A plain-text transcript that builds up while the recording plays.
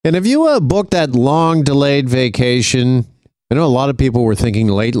And have you booked that long delayed vacation? I know a lot of people were thinking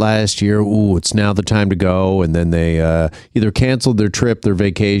late last year, ooh, it's now the time to go. And then they either canceled their trip, their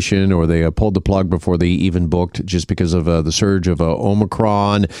vacation, or they pulled the plug before they even booked just because of the surge of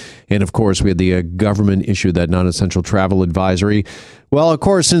Omicron. And of course, we had the government issue that non-essential travel advisory. Well, of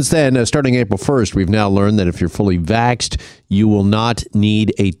course, since then, starting April 1st, we've now learned that if you're fully vaxxed, you will not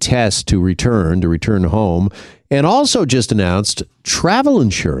need a test to return home. And also just announced travel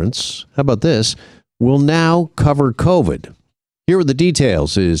insurance, how about this, will now cover COVID. Here with the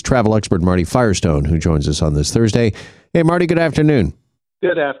details is travel expert Marty Firestone, who joins us on this Thursday. Hey, Marty, good afternoon.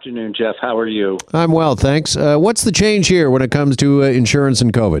 Good afternoon, Jeff. How are you? I'm well, thanks. What's the change here when it comes to insurance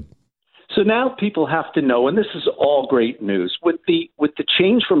and COVID? So now people have to know, and this is all great news, with the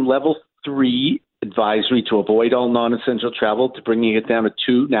change from level 3 advisory to avoid all non-essential travel to bringing it down to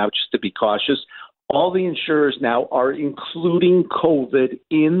 2 now just to be cautious. All the insurers now are including COVID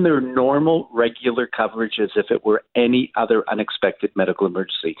in their normal, regular coverage as if it were any other unexpected medical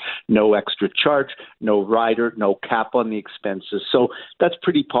emergency. No extra charge, no rider, no cap on the expenses. So that's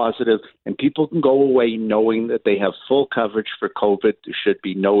pretty positive, and people can go away knowing that they have full coverage for COVID. There should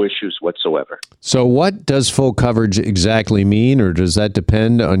be no issues whatsoever. So what does full coverage exactly mean, or does that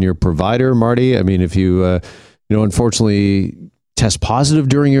depend on your provider, Marty? I mean, if you, unfortunately test positive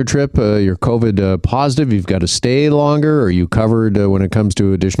during your trip, you're COVID positive, you've got to stay longer. Are you covered when it comes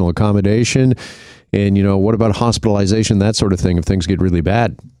to additional accommodation? And, what about hospitalization, that sort of thing, if things get really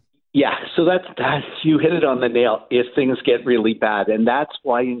bad? Yeah, so that's you hit it on the nail if things get really bad. And that's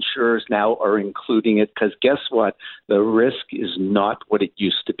why insurers now are including it, because guess what? The risk is not what it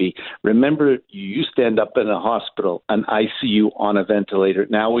used to be. Remember, you used to end up in a hospital, an ICU on a ventilator.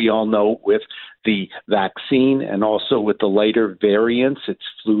 Now we all know with the vaccine and also with the lighter variants, it's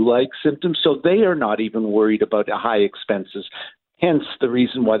flu-like symptoms. So they are not even worried about high expenses. Hence the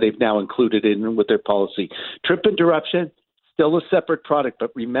reason why they've now included it in with their policy. Trip interruption, still a separate product,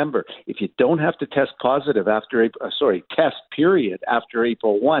 but remember, if you don't have to test positive after test period after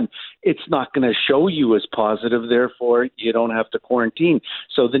April 1, it's not going to show you as positive, therefore you don't have to quarantine.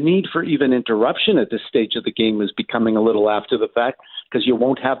 So the need for even interruption at this stage of the game is becoming a little after the fact, because you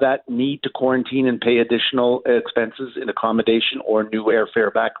won't have that need to quarantine and pay additional expenses in accommodation or new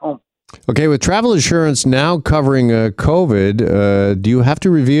airfare back home. Okay, with travel insurance now covering COVID, do you have to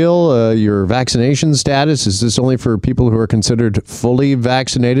reveal your vaccination status? Is this only for people who are considered fully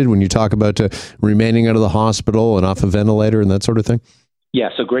vaccinated when you talk about remaining out of the hospital and off a ventilator and that sort of thing?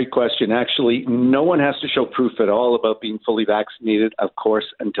 Yes, a great question. Actually, no one has to show proof at all about being fully vaccinated, of course,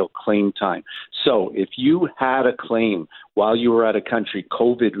 until claim time. So if you had a claim while you were out of country,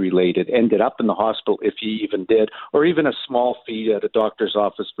 COVID-related, ended up in the hospital, if you even did, or even a small fee at a doctor's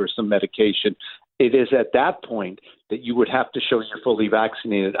office for some medication, it is at that point that you would have to show you're fully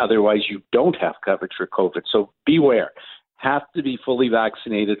vaccinated. Otherwise, you don't have coverage for COVID. So beware. Have to be fully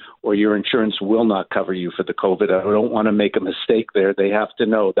vaccinated or your insurance will not cover you for the COVID. I don't want to make a mistake there. They have to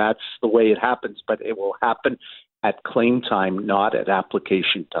know that's the way it happens, but it will happen at claim time, not at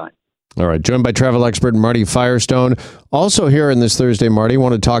application time. All right. Joined by travel expert Marty Firestone. Also here on this Thursday, Marty, I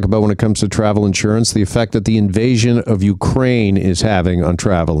want to talk about when it comes to travel insurance, the effect that the invasion of Ukraine is having on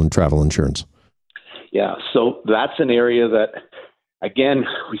travel and travel insurance. Yeah. So that's an area that, again,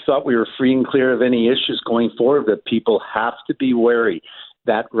 we thought we were free and clear of any issues going forward, but people have to be wary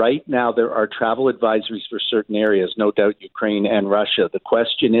that right now there are travel advisories for certain areas, no doubt Ukraine and Russia. The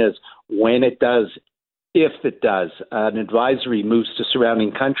question is when it does, if it does, an advisory moves to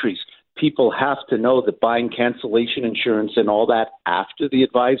surrounding countries, people have to know that buying cancellation insurance and all that after the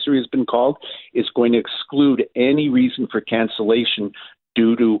advisory has been called is going to exclude any reason for cancellation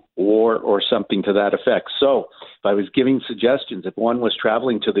due to war or something to that effect. So if I was giving suggestions, if one was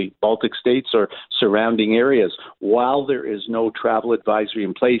traveling to the Baltic states or surrounding areas, while there is no travel advisory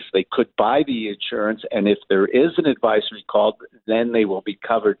in place, they could buy the insurance. And if there is an advisory called, then they will be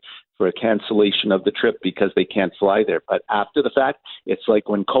covered for a cancellation of the trip because they can't fly there. But after the fact, it's like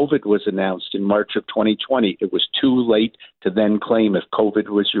when COVID was announced in March of 2020, it was too late to then claim if COVID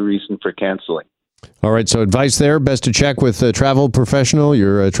was your reason for canceling. All right, so advice there, best to check with a travel professional,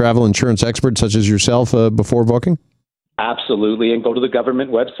 your travel insurance expert such as yourself before booking? Absolutely, and go to the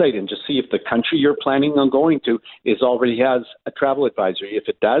government website and just see if the country you're planning on going to already has a travel advisory. If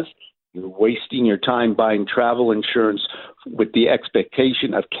it does, you're wasting your time buying travel insurance with the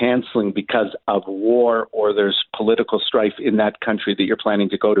expectation of canceling because of war or there's political strife in that country that you're planning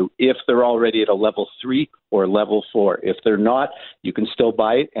to go to, if they're already at a level 3 or level 4. If they're not, you can still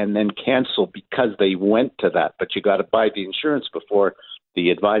buy it and then cancel because they went to that. But you got to buy the insurance before the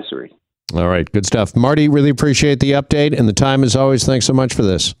advisory. All right. Good stuff. Marty, really appreciate the update and the time as always. Thanks so much for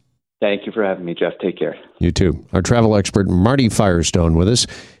this. Thank you for having me, Jeff. Take care. You too. Our travel expert, Marty Firestone, with us.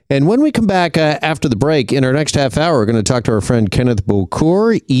 And when we come back after the break, in our next half hour, we're going to talk to our friend Kenneth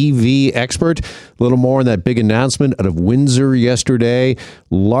Beaucourt, EV expert. A little more on that big announcement out of Windsor yesterday.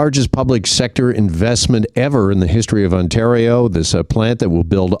 Largest public sector investment ever in the history of Ontario. This plant that will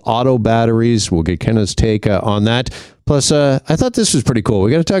build auto batteries. We'll get Kenneth's take on that. Plus, I thought this was pretty cool.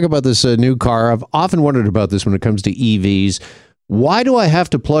 We got to talk about this new car. I've often wondered about this when it comes to EVs. Why do I have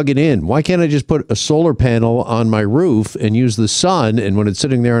to plug it in? Why can't I just put a solar panel on my roof and use the sun? And when it's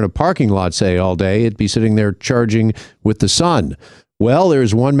sitting there in a parking lot, say, all day, it'd be sitting there charging with the sun. Well,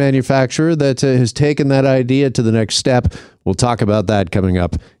 there's one manufacturer that has taken that idea to the next step. We'll talk about that coming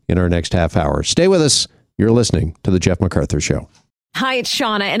up in our next half hour. Stay with us. You're listening to The Jeff MacArthur Show. Hi, it's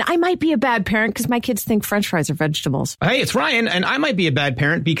Shauna, and I might be a bad parent because my kids think French fries are vegetables. Hey, it's Ryan, and I might be a bad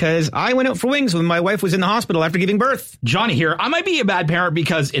parent because I went out for wings when my wife was in the hospital after giving birth. Johnny here. I might be a bad parent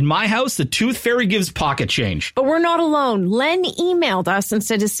because in my house, the tooth fairy gives pocket change. But we're not alone. Len emailed us and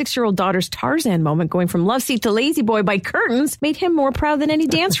said his 6-year-old daughter's Tarzan moment going from love seat to lazy boy by curtains made him more proud than any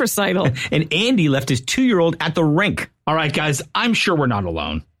dance recital. And Andy left his 2-year-old at the rink. All right, guys, I'm sure we're not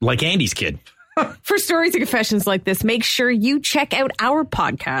alone. Like Andy's kid. For stories and confessions like this, make sure you check out our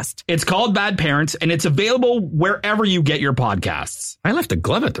podcast. It's called Bad Parents, and it's available wherever you get your podcasts. I left a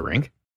glove at the rink.